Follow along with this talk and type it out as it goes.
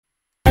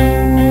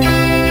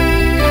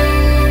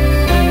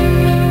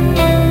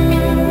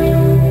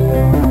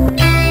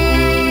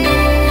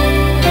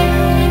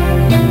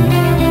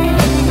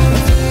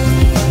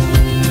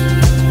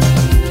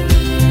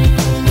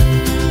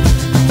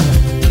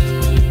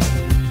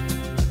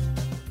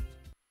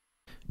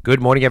Good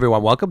morning,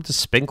 everyone. Welcome to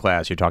Spin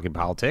Class. You're talking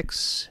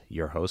politics.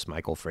 Your host,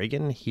 Michael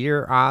Fragin,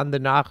 here on the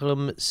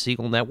Nachum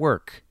Siegel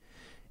Network.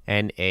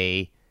 And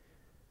a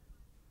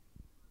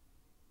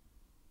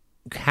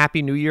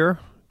happy New Year.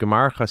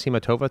 Gemar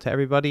Chasima Tova to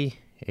everybody.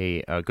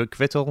 A good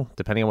kvittel,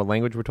 depending on what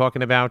language we're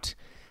talking about.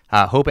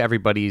 Hope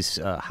everybody's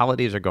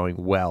holidays are going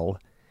well.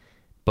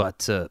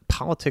 But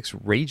politics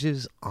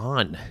rages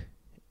on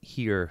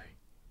here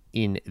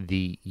in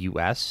the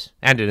U.S.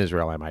 and in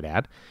Israel, I might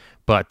add.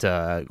 But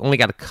only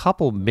got a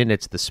couple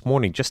minutes this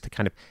morning just to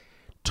kind of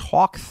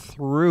talk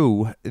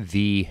through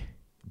the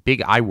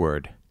big I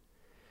word,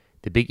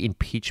 the big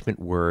impeachment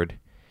word,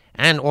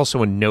 and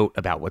also a note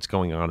about what's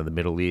going on in the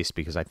Middle East,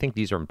 because I think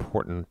these are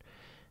important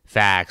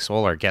facts.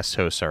 All our guest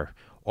hosts are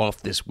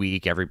off this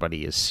week.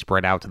 Everybody is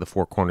spread out to the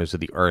four corners of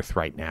the earth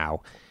right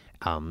now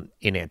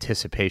in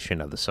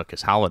anticipation of the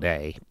Sukkot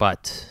holiday.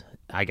 But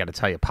I got to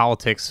tell you,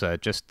 politics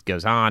just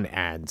goes on,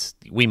 and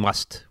we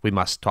must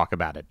talk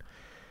about it.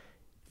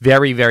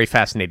 Very, very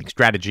fascinating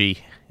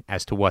strategy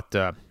as to what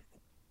the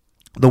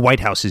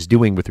White House is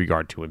doing with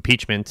regard to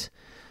impeachment.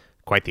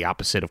 Quite the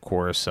opposite, of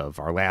course, of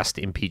our last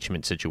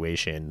impeachment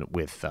situation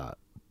with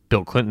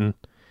Bill Clinton,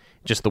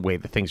 just the way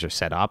that things are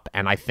set up.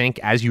 And I think,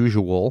 as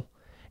usual,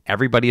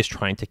 everybody is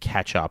trying to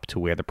catch up to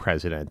where the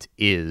president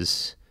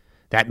is.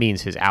 That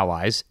means his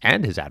allies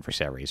and his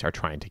adversaries are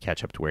trying to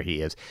catch up to where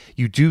he is.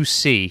 You do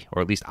see,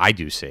 or at least I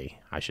do see,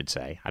 I should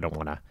say, I don't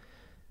want to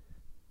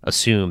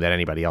assume that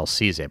anybody else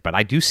sees it, but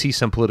I do see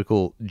some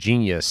political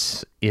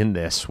genius in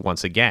this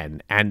once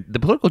again. And the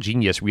political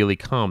genius really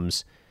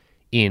comes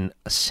in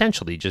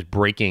essentially just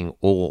breaking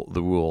all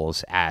the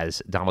rules,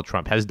 as Donald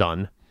Trump has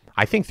done,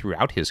 I think,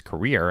 throughout his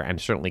career, and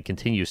certainly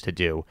continues to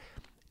do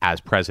as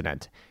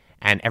president.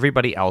 And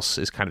everybody else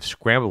is kind of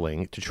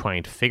scrambling to try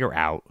and figure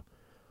out,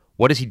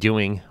 what is he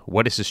doing?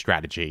 What is his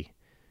strategy?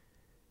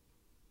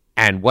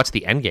 And what's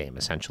the end game,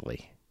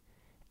 essentially?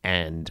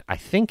 And I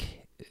think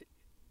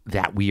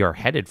that we are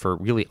headed for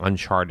really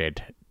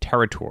uncharted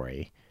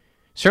territory,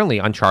 certainly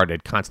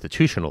uncharted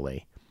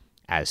constitutionally,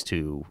 as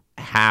to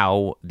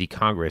how the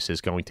Congress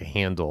is going to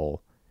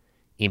handle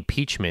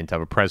impeachment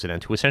of a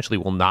president who essentially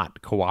will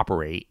not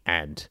cooperate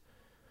and,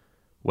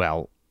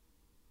 well,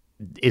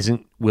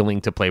 isn't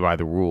willing to play by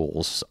the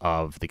rules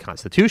of the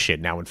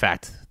Constitution. Now, in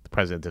fact, the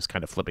president is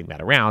kind of flipping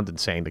that around and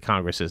saying the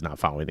Congress is not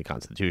following the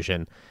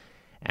Constitution,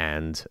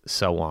 and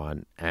so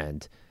on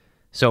and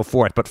so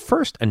forth. But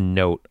first, a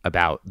note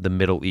about the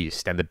Middle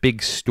East and the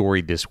big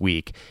story this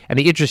week and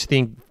the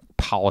interesting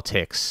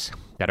politics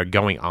that are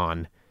going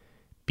on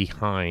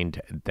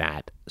behind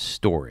that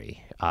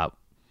story.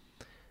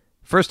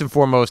 First and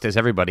foremost, as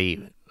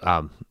everybody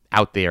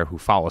out there who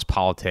follows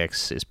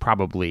politics is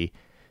probably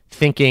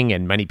thinking,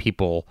 and many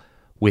people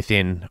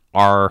within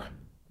our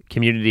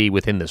community,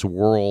 within this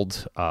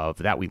world of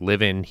that we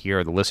live in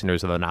here, the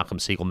listeners of the Nachum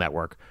Siegel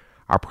Network,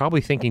 are probably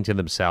thinking to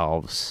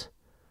themselves,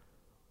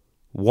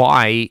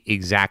 why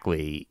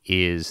exactly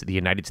is the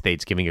United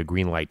States giving a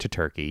green light to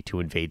Turkey to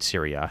invade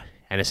Syria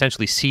and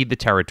essentially cede the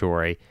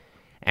territory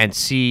and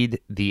cede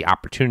the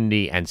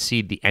opportunity and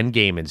cede the end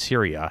game in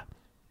Syria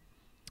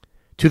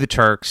to the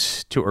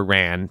Turks, to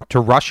Iran, to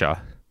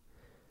Russia,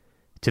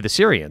 to the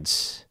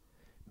Syrians,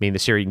 meaning the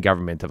Syrian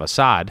government of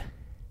Assad,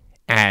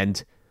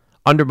 and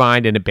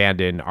undermine and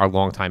abandon our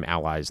longtime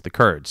allies, the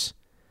Kurds?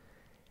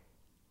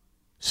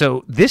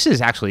 So this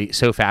is actually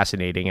so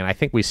fascinating, and I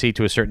think we see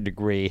to a certain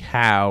degree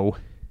how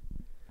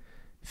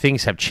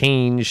things have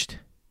changed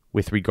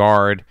with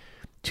regard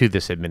to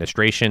this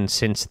administration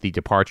since the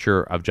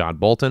departure of John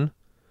Bolton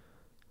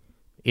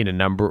in a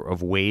number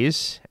of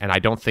ways, and I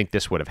don't think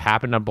this would have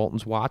happened on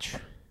Bolton's watch.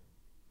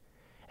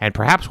 And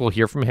perhaps we'll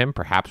hear from him,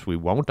 perhaps we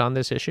won't on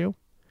this issue.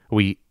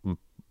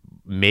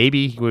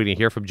 Maybe we're going to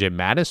hear from Jim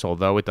Mattis,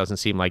 although it doesn't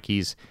seem like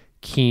he's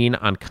keen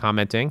on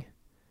commenting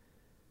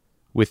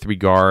with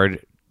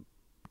regard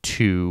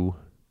to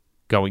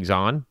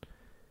goings-on,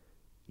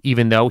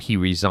 even though he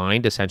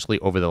resigned essentially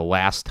over the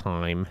last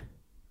time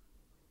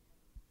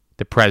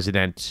the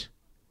president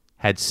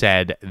had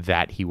said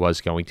that he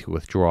was going to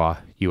withdraw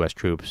U.S.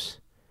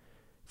 troops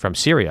from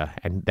Syria,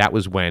 and that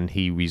was when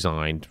he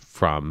resigned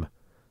from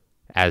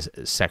as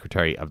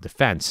Secretary of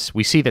Defense.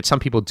 We see that some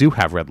people do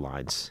have red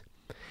lines,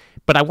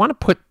 but I want to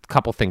put a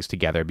couple things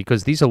together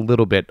because these are a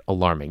little bit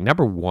alarming.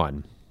 Number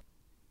one,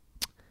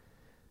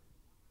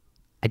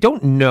 I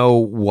don't know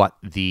what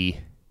the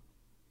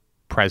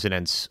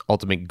president's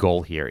ultimate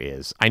goal here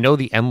is. I know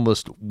the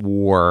endless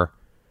war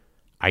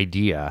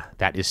idea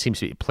that seems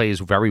to plays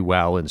very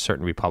well in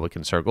certain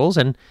Republican circles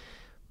and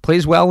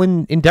plays well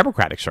in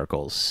Democratic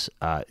circles.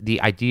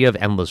 The idea of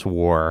endless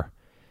war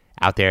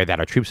out there, that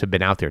our troops have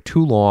been out there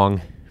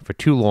for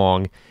too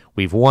long.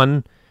 We've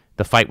won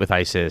the fight with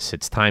ISIS.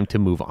 It's time to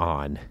move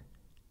on.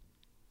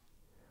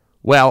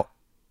 Well,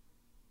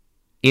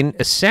 in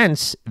a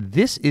sense,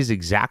 this is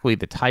exactly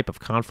the type of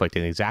conflict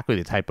and exactly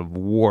the type of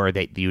war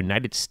that the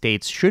United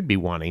States should be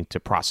wanting to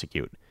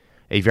prosecute.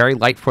 A very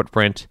light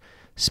footprint,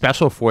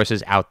 special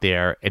forces out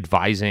there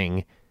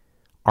advising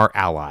our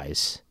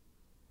allies.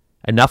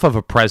 Enough of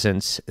a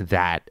presence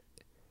that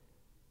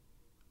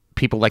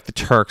people like the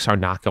Turks are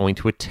not going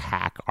to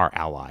attack our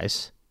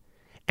allies.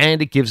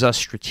 And it gives us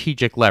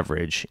strategic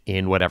leverage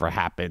in whatever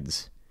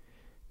happens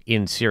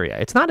in Syria.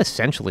 It's not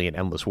essentially an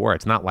endless war.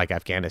 It's not like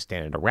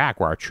Afghanistan and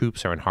Iraq, where our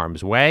troops are in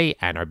harm's way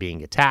and are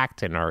being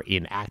attacked and are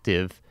in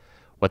active,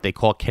 what they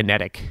call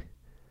kinetic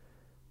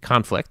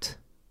conflict.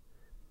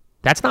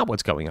 That's not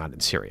what's going on in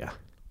Syria.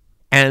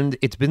 And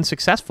it's been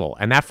successful.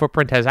 And that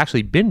footprint has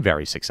actually been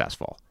very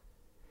successful.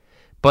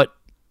 But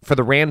for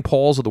the Rand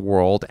Pauls of the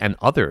world and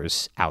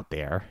others out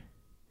there,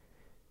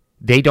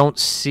 they don't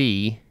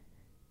see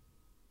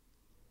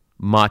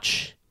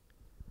much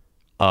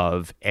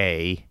of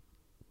a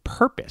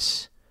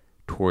purpose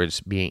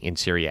towards being in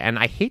Syria. And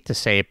I hate to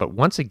say it, but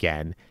once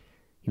again,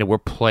 we're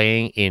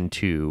playing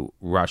into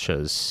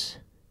Russia's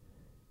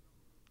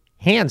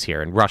hands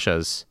here and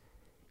Russia's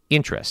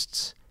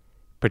interests,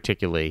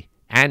 particularly,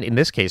 and in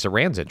this case,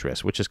 Iran's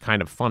interests, which is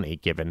kind of funny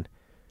given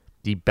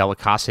the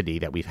bellicosity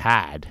that we've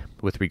had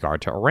with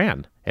regard to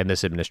Iran and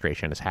this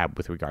administration has had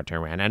with regard to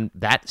Iran. And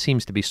that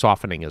seems to be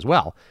softening as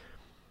well.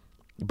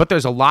 But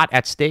there's a lot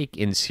at stake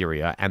in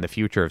Syria and the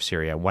future of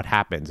Syria and what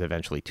happens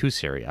eventually to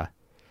Syria.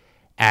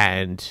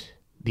 And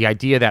the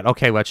idea that,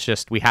 okay,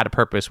 we had a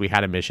purpose, we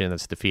had a mission,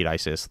 let's defeat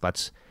ISIS,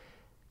 let's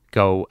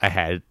go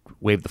ahead,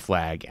 wave the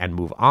flag, and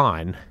move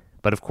on.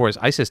 But of course,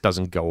 ISIS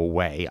doesn't go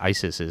away.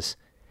 ISIS is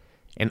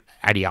an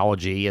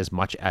ideology as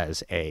much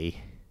as a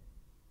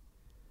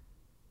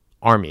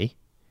army.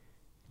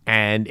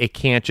 And it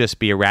can't just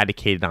be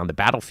eradicated on the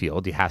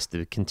battlefield. It has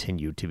to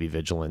continue to be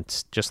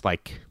vigilant, just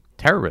like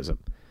terrorism.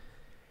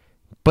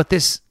 But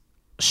this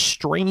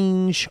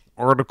strange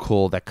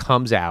article that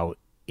comes out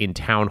in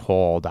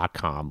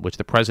townhall.com, which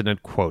the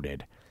president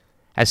quoted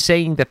as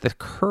saying that the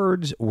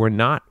Kurds were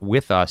not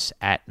with us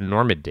at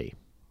Normandy.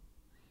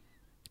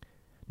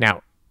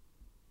 Now,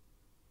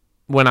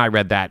 when I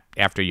read that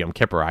after Yom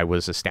Kippur, I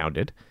was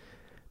astounded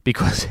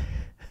because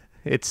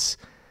I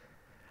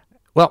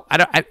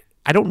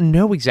don't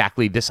know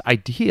exactly this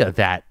idea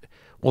that,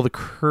 the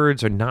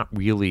Kurds are not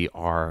really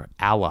our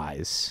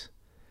allies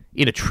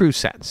in a true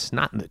sense,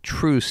 not in the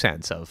true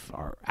sense of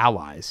our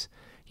allies.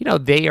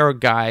 They are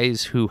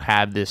guys who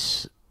have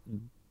this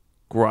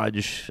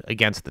grudge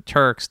against the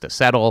Turks to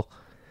settle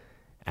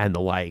and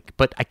the like.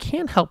 But I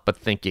can't help but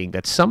thinking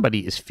that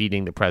somebody is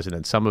feeding the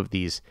president some of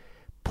these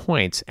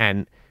points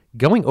and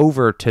going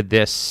over to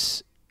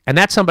this. And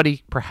that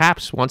somebody,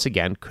 perhaps, once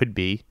again, could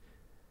be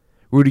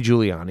Rudy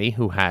Giuliani,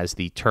 who has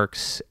the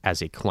Turks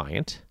as a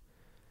client,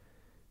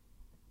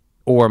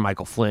 or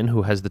Michael Flynn,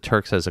 who has the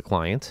Turks as a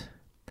client.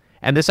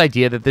 And this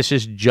idea that this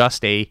is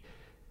just a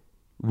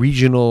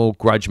regional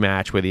grudge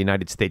match where the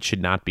United States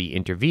should not be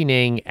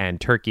intervening and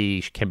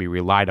Turkey can be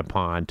relied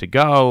upon to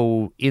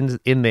go in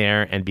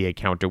there and be a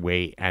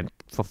counterweight and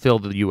fulfill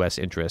the U.S.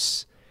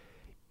 interests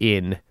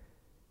in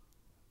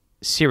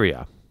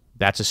Syria.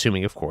 That's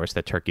assuming, of course,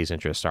 that Turkey's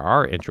interests are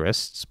our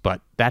interests,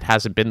 but that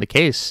hasn't been the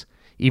case.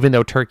 Even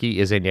though Turkey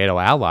is a NATO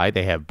ally,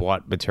 they have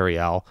bought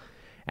materiel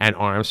and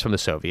arms from the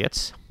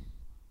Soviets.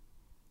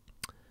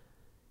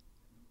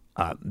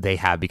 They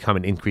have become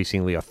an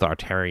increasingly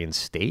authoritarian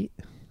state.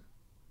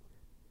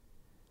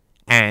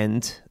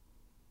 And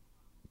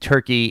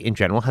Turkey, in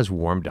general, has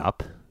warmed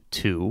up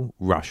to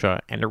Russia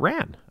and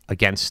Iran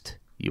against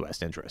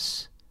U.S.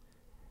 interests.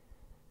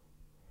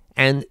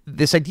 And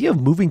this idea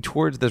of moving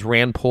towards this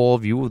Rand Paul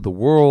view of the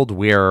world,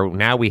 where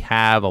now we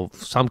have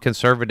some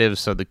conservatives,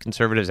 so the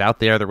conservatives out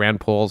there, the Rand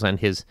Pauls and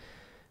his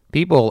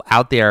people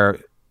out there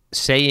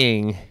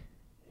saying,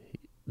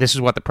 this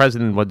is what the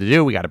president wanted to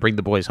do, we got to bring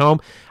the boys home.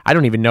 I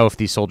don't even know if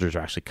these soldiers are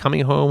actually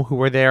coming home who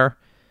were there.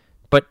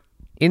 But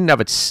in and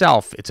of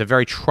itself, it's a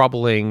very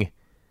troubling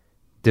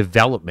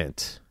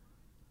development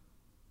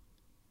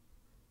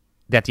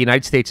that the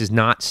United States is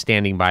not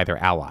standing by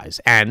their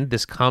allies. And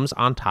this comes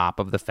on top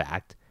of the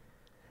fact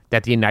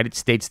that the United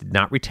States did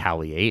not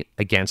retaliate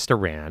against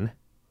Iran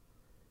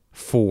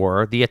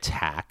for the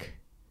attack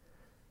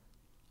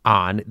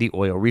on the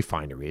oil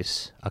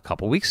refineries a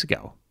couple weeks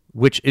ago,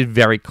 which is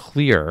very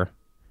clear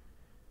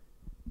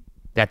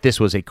that this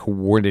was a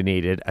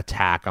coordinated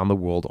attack on the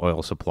world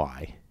oil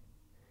supply.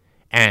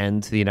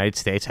 And the United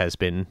States has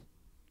been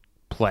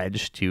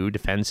pledged to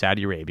defend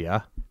Saudi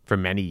Arabia for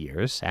many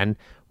years. And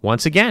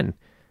once again,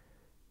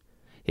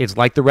 it's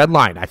like the red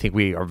line. I think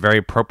we are very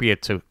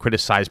appropriate to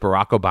criticize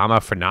Barack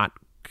Obama for not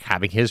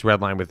having his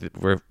red line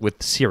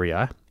with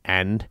Syria.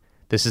 And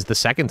this is the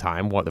second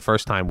time. The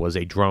first time was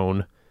a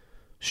drone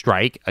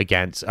strike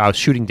against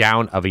shooting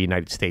down of a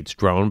United States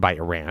drone by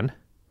Iran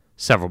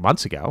several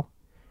months ago.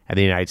 And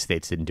the United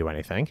States didn't do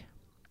anything.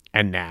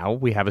 And now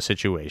we have a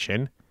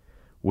situation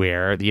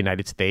where the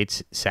United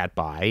States sat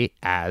by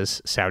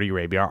as Saudi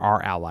Arabia,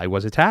 our ally,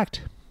 was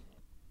attacked.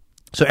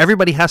 So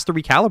everybody has to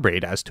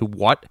recalibrate as to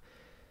what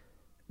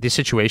the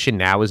situation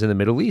now is in the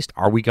Middle East.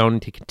 Are we going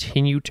to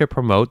continue to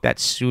promote that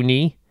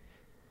Sunni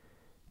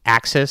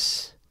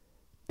axis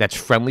that's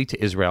friendly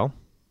to Israel,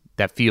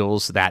 that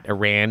feels that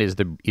Iran is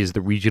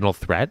the regional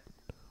threat?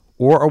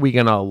 Or are we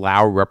going to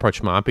allow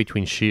rapprochement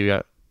between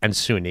Shia and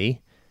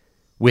Sunni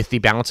with the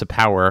balance of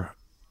power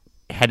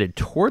headed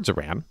towards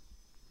Iran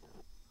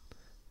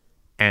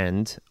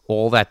and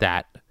all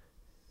that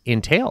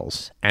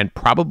entails, and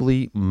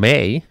probably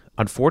may,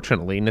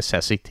 unfortunately,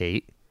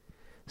 necessitate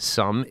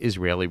some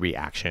Israeli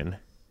reaction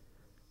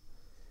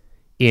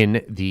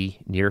in the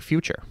near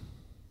future.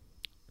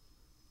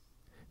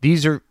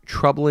 These are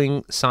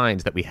troubling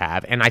signs that we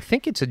have, and I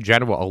think it's a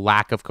general a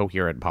lack of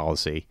coherent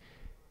policy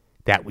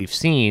that we've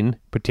seen,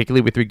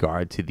 particularly with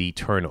regard to the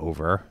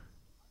turnover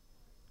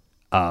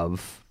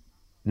of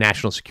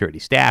national security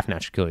staff,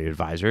 national security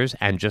advisors,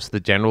 and just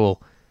the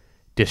general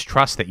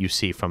distrust that you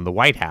see from the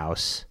White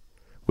House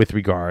with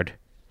regard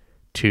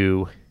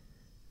to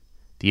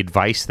the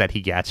advice that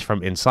he gets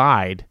from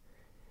inside.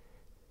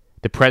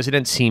 The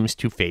president seems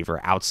to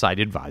favor outside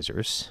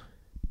advisors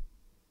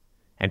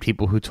and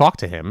people who talk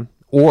to him,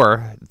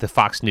 or the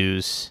Fox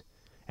News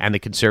and the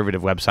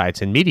conservative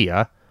websites and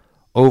media,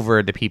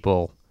 over the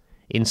people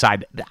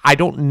inside. I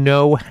don't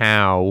know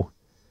how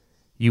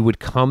you would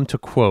come to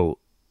quote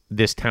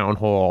this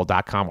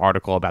townhall.com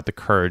article about the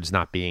Kurds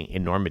not being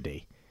in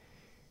Normandy.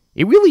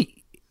 It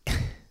really...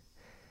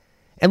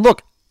 And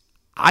look,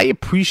 I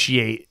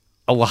appreciate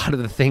a lot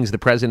of the things the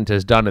president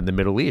has done in the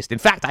Middle East. In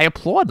fact, I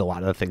applaud a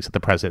lot of the things that the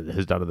president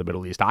has done in the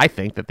Middle East. I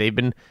think that they've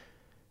been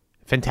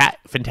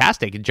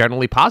fantastic and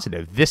generally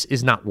positive. This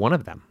is not one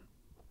of them.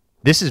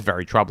 This is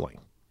very troubling.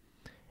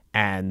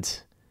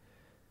 And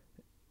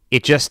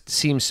it just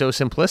seems so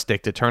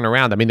simplistic to turn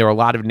around. I mean, there are a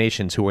lot of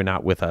nations who were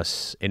not with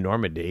us in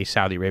Normandy.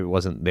 Saudi Arabia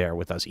wasn't there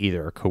with us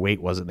either. Kuwait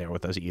wasn't there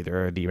with us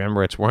either. The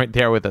Emirates weren't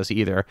there with us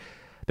either.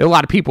 There are a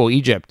lot of people,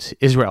 Egypt,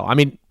 Israel. I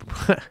mean,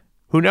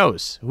 who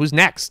knows? Who's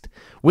next?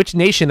 Which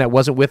nation that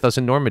wasn't with us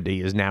in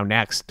Normandy is now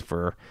next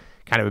for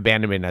kind of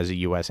abandonment as a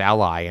U.S.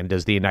 ally? And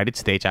does the United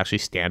States actually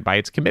stand by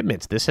its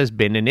commitments? This has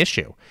been an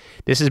issue.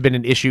 This has been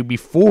an issue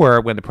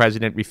before, when the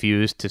president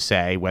refused to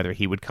say whether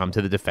he would come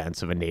to the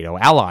defense of a NATO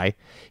ally,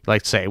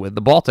 like, say, with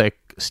the Baltic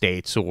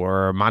states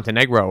or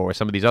Montenegro or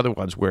some of these other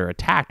ones were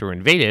attacked or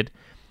invaded,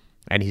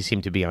 and he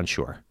seemed to be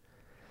unsure.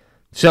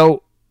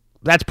 So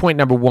that's point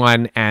number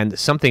one, and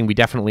something we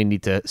definitely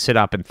need to sit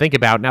up and think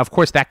about. Now, of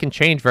course, that can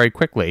change very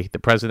quickly. The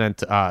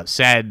president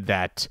said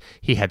that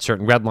he had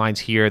certain red lines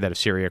here, that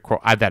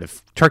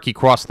if Turkey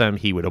crossed them,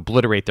 he would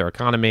obliterate their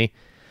economy.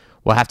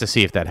 We'll have to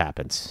see if that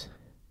happens.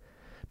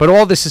 But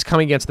all this is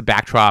coming against the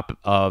backdrop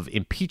of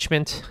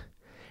impeachment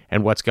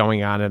and what's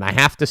going on. And I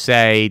have to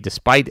say,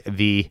 despite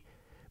the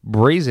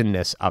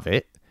brazenness of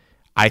it,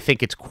 I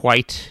think it's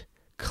quite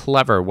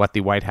clever what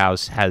the White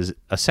House has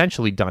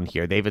essentially done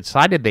here. They've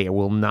decided they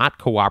will not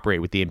cooperate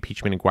with the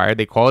impeachment inquiry.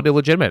 They call it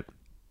illegitimate.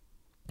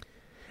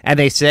 And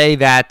they say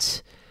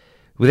that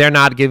they're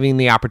not giving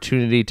the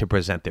opportunity to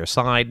present their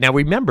side. Now,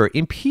 remember,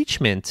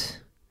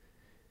 impeachment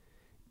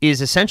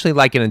is essentially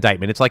like an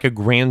indictment. It's like a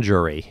grand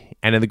jury.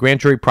 And in the grand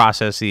jury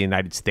process in the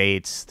United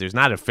States, there's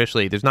not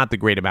the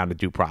great amount of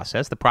due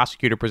process. The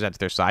prosecutor presents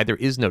their side. There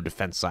is no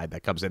defense side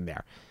that comes in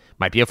there.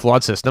 Might be a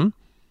flawed system,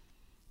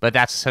 but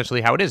that's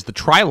essentially how it is. The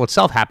trial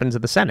itself happens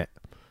in the Senate.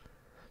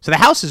 So the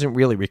House isn't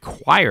really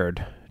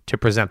required to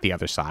present the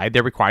other side.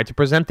 They're required to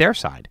present their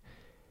side.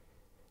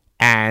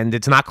 And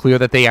it's not clear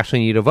that they actually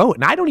need a vote.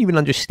 And I don't even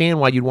understand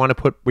why you'd want to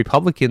put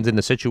Republicans in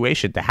the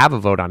situation to have a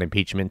vote on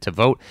impeachment, to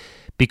vote,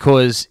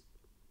 because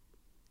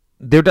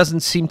we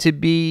don't seem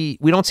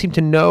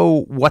to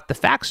know what the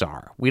facts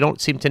are. We don't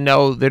seem to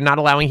know. They're not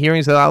allowing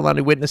hearings. They're not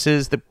allowing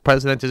witnesses. The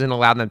president isn't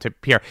allowing them to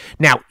appear.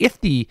 Now,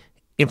 if the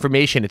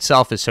information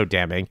itself is so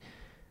damning,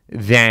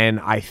 then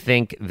I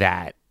think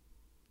that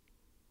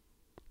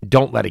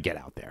don't let it get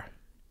out there.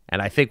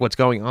 And I think what's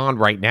going on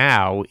right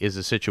now is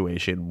a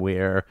situation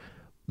where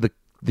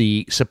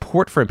the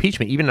support for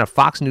impeachment, even in a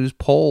Fox News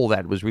poll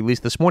that was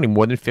released this morning,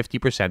 more than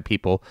 50%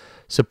 people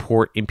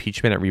support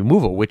impeachment and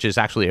removal, which is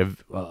actually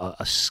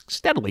a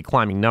steadily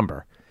climbing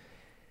number.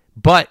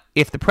 But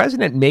if the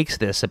president makes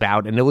this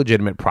about an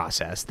illegitimate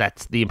process,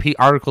 that the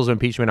articles of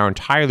impeachment are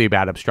entirely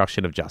about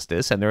obstruction of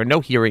justice, and there are no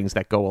hearings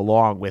that go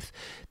along with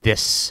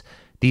these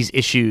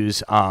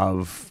issues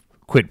of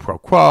quid pro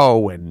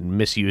quo and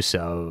misuse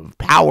of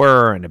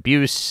power and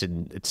abuse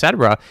and et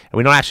cetera, and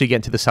we don't actually get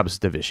into the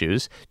substantive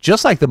issues,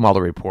 just like the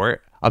Mueller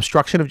report,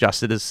 obstruction of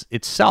justice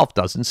itself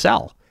doesn't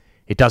sell.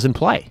 It doesn't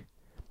play.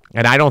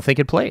 And I don't think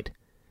it played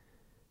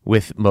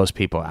with most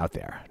people out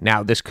there.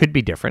 Now, this could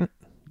be different.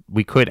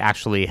 We could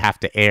actually have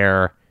to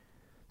air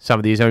some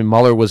of these. I mean,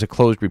 Mueller was a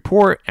closed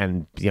report,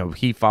 and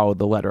he followed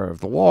the letter of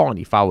the law and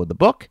he followed the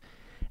book.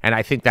 And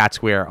I think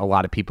that's where a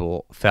lot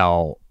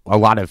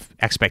of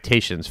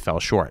expectations fell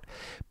short.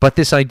 But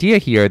this idea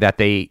here that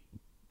the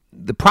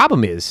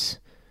problem is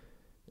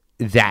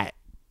that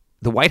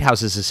the White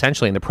House is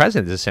essentially, and the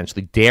president is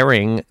essentially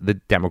daring the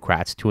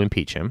Democrats to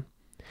impeach him,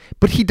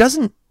 but he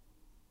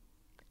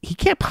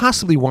can't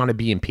possibly want to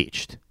be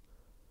impeached.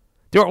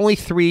 There are only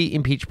 3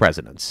 impeached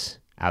presidents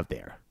out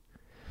there.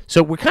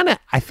 So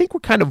I think we're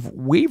kind of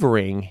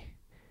wavering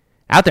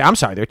out there. I'm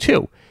sorry, there are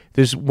 2.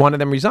 There's one of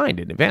them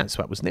resigned in advance.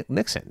 So that was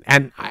Nixon.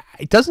 And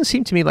it doesn't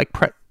seem to me like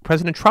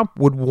President Trump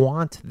would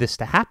want this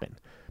to happen.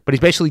 But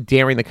he's basically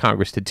daring the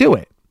Congress to do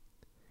it,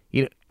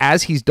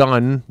 as he's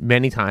done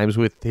many times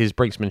with his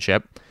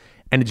brinksmanship,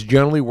 and it's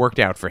generally worked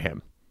out for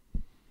him.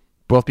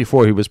 both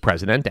before he was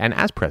president and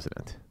as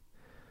president.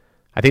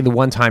 I think the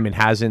one time it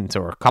hasn't,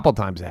 or a couple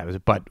times it has,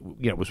 but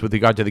it was with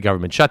regard to the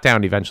government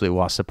shutdown. Eventually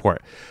lost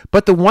support.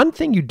 But the one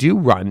thing you do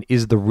run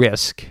is the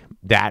risk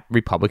that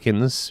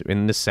Republicans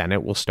in the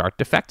Senate will start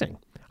defecting.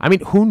 I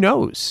mean, who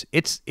knows?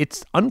 It's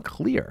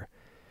unclear.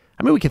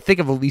 I mean, we can think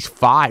of at least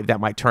 5 that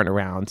might turn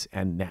around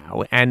and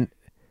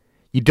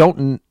you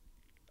don't.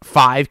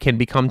 5 can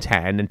become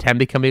 10, and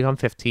 10 can become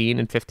 15,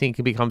 and 15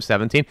 can become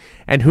 17,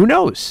 and who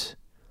knows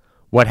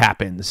what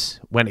happens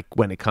when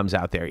it comes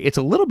out there. It's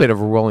a little bit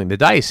of a rolling the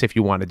dice if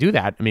you want to do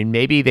that. I mean,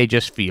 maybe they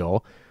just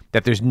feel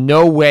that there's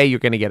no way you're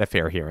going to get a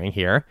fair hearing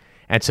here,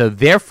 and so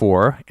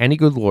therefore, any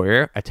good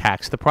lawyer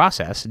attacks the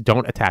process.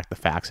 Don't attack the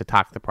facts,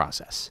 attack the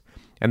process,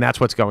 and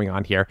that's what's going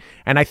on here.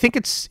 And I think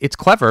it's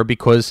clever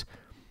because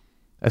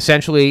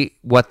essentially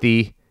what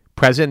the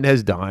president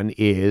has done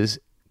is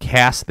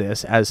cast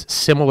this as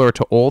similar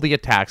to all the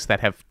attacks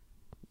that have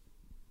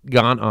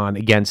gone on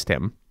against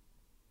him,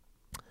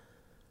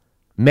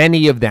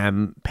 many of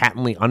them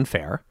patently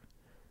unfair.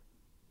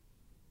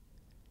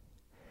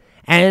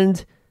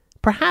 And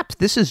perhaps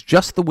this is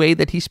just the way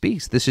that he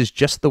speaks. This is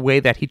just the way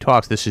that he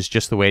talks. This is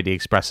just the way that he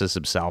expresses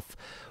himself.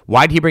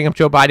 Why did he bring up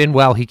Joe Biden?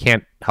 Well, he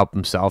can't help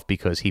himself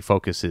because he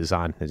focuses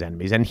on his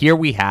enemies. And here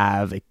we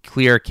have a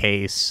clear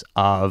case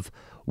of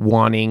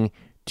wanting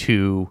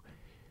to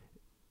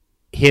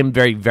him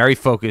very, very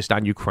focused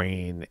on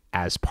Ukraine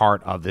as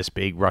part of this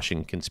big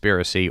Russian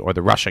conspiracy, or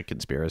the Russia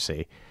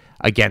conspiracy,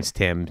 against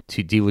him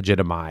to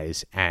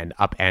delegitimize and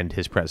upend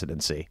his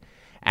presidency.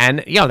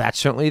 And, that's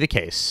certainly the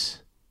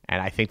case.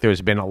 And I think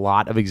there's been a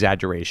lot of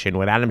exaggeration.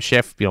 When Adam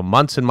Schiff,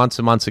 months and months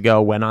and months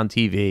ago, went on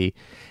TV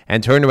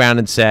and turned around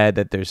and said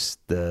that there's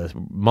the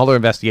Mueller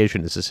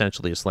investigation is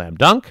essentially a slam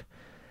dunk,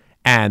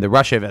 and the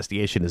Russia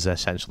investigation is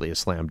essentially a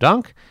slam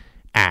dunk,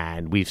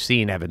 and we've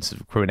seen evidence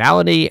of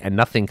criminality and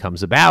nothing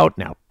comes about.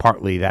 Now,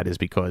 partly that is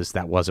because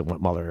that wasn't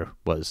what Mueller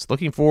was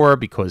looking for,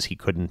 because he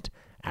couldn't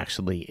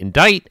actually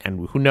indict,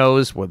 and who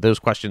knows, well, those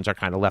questions are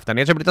kind of left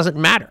unanswered, but it doesn't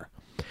matter.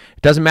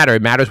 It doesn't matter.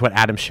 It matters what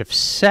Adam Schiff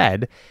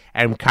said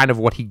and kind of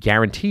what he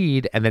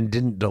guaranteed and then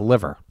didn't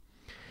deliver.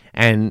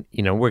 And,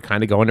 we're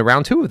kind of going to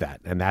round 2 of that,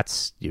 and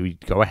that's, you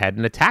go ahead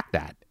and attack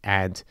that.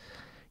 And,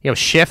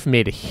 Schiff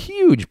made a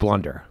huge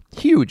blunder,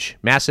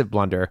 massive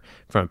blunder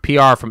from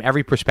PR, from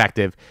every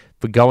perspective,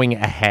 for going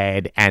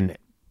ahead and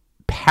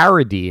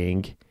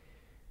parodying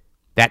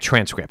that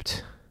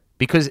transcript,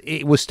 because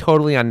it was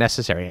totally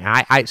unnecessary. And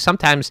I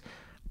sometimes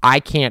I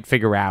can't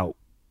figure out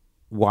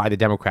why the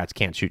Democrats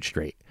can't shoot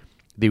straight.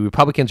 The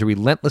Republicans are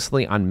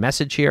relentlessly on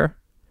message here.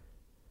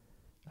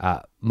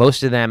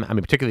 Most of them,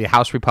 particularly the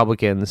House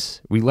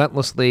Republicans,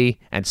 relentlessly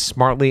and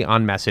smartly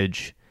on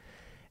message.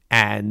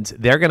 And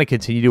they're going to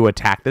continue to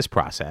attack this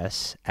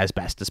process as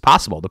best as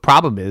possible. The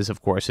problem is,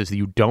 of course, is that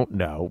you don't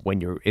know, when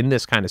you're in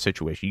this kind of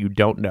situation, you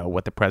don't know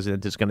what the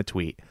president is going to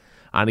tweet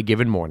on a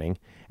given morning.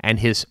 And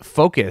his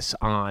focus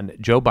on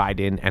Joe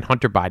Biden and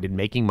Hunter Biden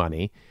making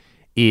money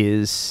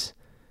is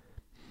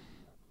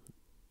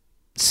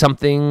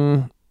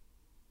something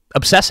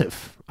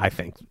obsessive, I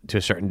think, to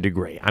a certain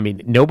degree.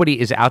 Nobody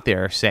is out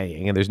there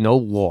saying, and there's no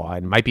law,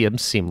 and it might be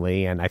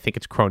unseemly, and I think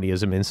it's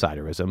cronyism,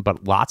 insiderism,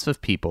 but lots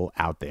of people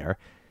out there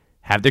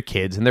have their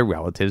kids and their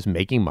relatives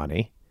making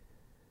money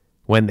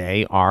when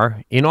they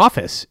are in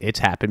office. It's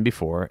happened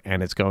before,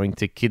 and it's going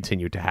to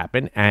continue to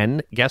happen.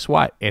 And guess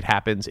what? It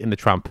happens in the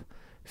Trump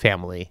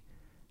family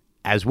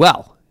as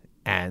well.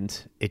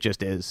 And it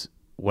just is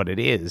what it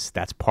is.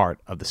 That's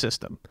part of the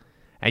system.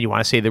 And you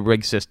want to say the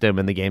rig system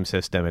and the game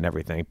system and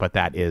everything, but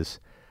that is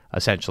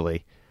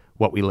essentially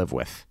what we live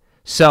with.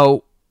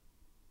 So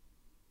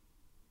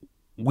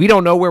we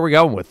don't know where we're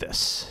going with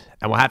this,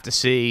 and we'll have to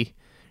see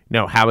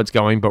how it's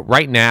going. But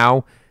right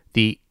now,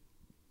 the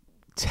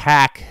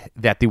tack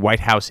that the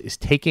White House is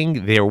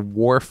taking, their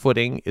war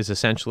footing, is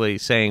essentially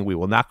saying we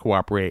will not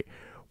cooperate.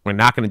 We're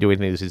not going to do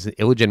anything. This is an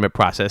illegitimate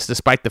process,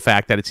 despite the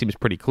fact that it seems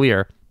pretty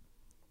clear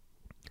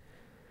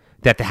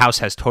that the House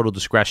has total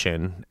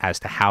discretion as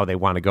to how they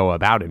want to go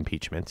about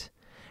impeachment.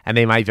 And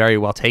they might very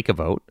well take a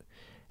vote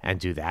and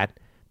do that.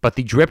 But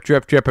the drip,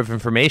 drip, drip of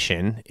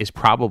information is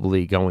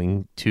probably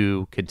going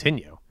to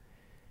continue.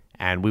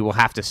 And we will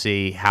have to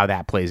see how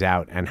that plays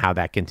out and how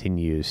that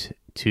continues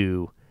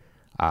to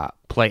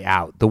play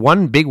out. The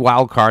one big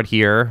wild card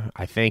here,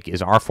 I think,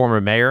 is our former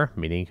mayor,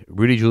 meaning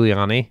Rudy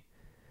Giuliani,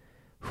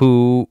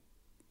 who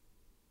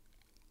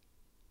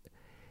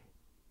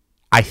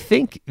I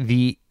think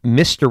the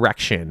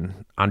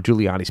misdirection on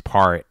Giuliani's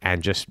part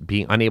and just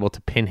being unable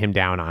to pin him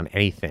down on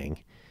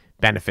anything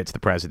benefits the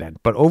president.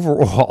 But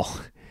overall,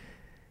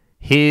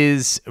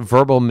 his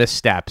verbal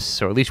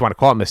missteps, or at least you want to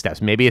call it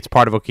missteps, maybe it's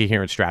part of a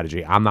coherent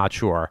strategy, I'm not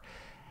sure,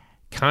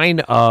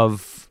 kind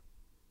of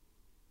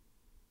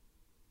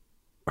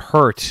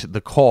hurt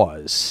the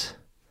cause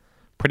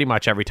pretty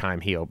much every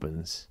time he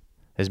opens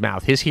his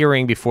mouth. His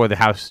hearing before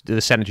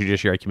the Senate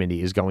Judiciary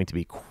Committee is going to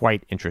be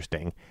quite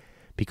interesting,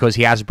 because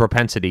he has a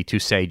propensity to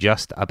say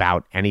just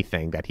about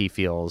anything that he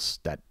feels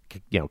that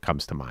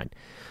comes to mind.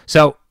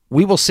 So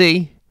we will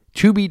see.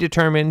 To be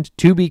determined,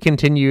 to be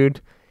continued.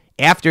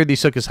 after the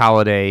Sukkot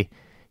holiday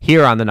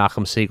here on the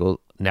Nachum Segal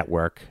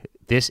Network.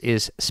 This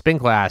is Spin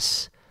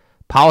Class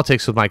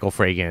Politics with Michael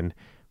Fragin.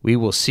 We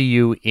will see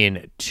you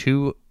in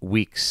 2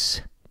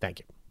 weeks. Thank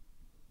you.